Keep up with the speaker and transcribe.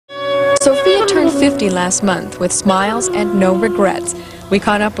Sophia turned 50 last month with smiles and no regrets. We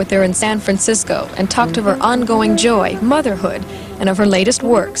caught up with her in San Francisco and talked of her ongoing joy, motherhood, and of her latest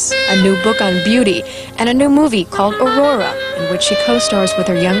works, a new book on beauty and a new movie called Aurora, in which she co-stars with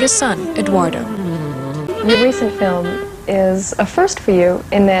her youngest son, Eduardo. Your recent film is a first for you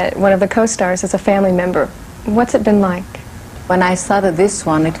in that one of the co-stars is a family member. What's it been like? When I started this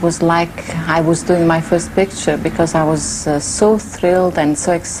one, it was like I was doing my first picture because I was so thrilled and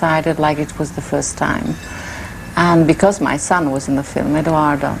so excited, like it was the first time. And because my son was in the film,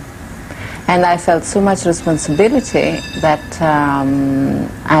 Eduardo. And I felt so much responsibility that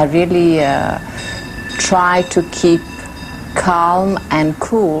I really tried to keep calm and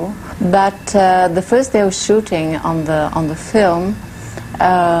cool. But the first day of shooting on the film,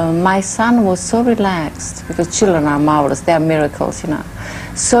 my son was so relaxed, because children are marvelous, they are miracles, you know.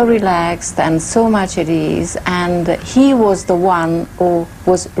 So relaxed and so much at ease, and he was the one who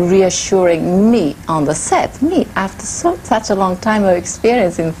was reassuring me on the set, me, after such a long time of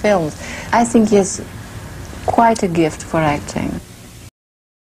experience in films. I think he has quite a gift for acting.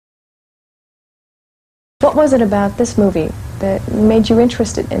 What was it about this movie that made you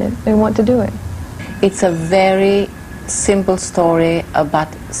interested in it and want to do it? It's a very simple story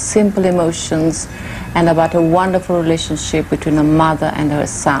about simple emotions and about a wonderful relationship between a mother and her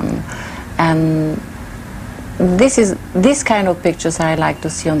son. And this kind of pictures I like to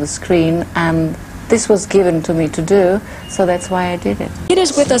see on the screen, and this was given to me to do, so that's why I did it. It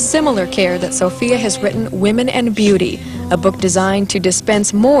is with a similar care that Sophia has written Women and Beauty, a book designed to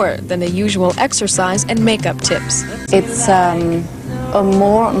dispense more than the usual exercise and makeup tips. It's a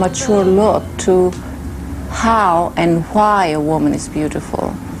more mature look to how and why a woman is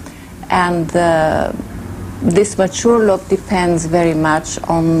beautiful. And this mature look depends very much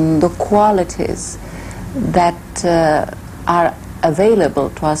on the qualities that are available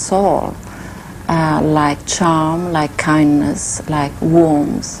to us all, like charm, like kindness, like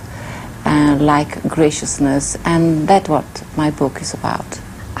warmth, like graciousness, and that's what my book is about.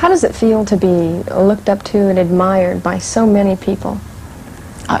 How does it feel to be looked up to and admired by so many people?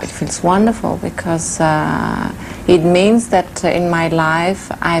 Oh, it feels wonderful, because it means that in my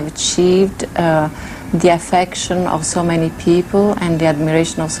life I've achieved the affection of so many people and the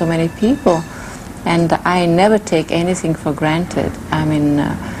admiration of so many people, and I never take anything for granted. I mean,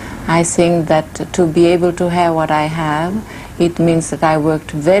 I think that to be able to have what I have, it means that I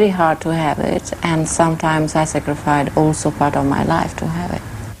worked very hard to have it, and sometimes I sacrificed also part of my life to have it.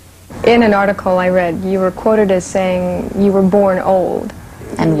 In an article I read, you were quoted as saying you were born old.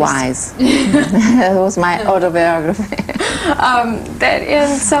 And wise. That was my autobiography. That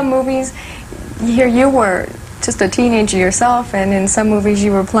in some movies, here you were just a teenager yourself, and in some movies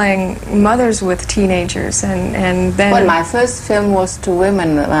you were playing mothers with teenagers, and then... Well, my first film was Two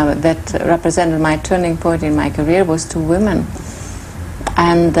Women, that represented my turning point in my career, was Two Women.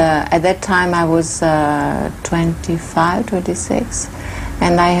 And at that time I was 25, 26,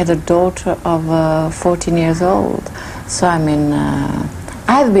 and I had a daughter of 14 years old. So I mean,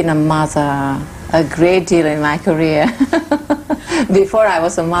 I've been a mother a great deal in my career before I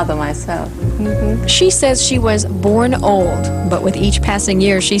was a mother myself. Mm-hmm. She says she was born old, but with each passing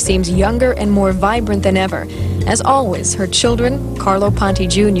year she seems younger and more vibrant than ever. As always, her children, Carlo Ponti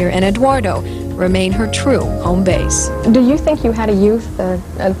Jr. and Eduardo, remain her true home base. Do you think you had a youth,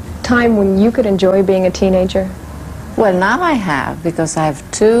 a time when you could enjoy being a teenager? Well, now I have, because I have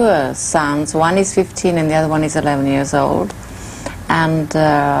two sons. One is 15 and the other one is 11 years old. And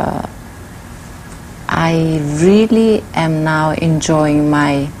I really am now enjoying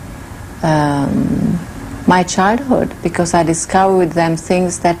my my childhood, because I discover with them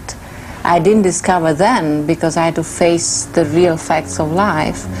things that I didn't discover then, because I had to face the real facts of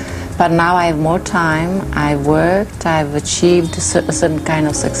life. But now I have more time, I've worked, I've achieved a certain kind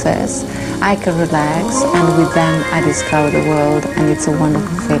of success. I can relax, and with them I discover the world, and it's a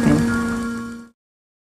wonderful feeling.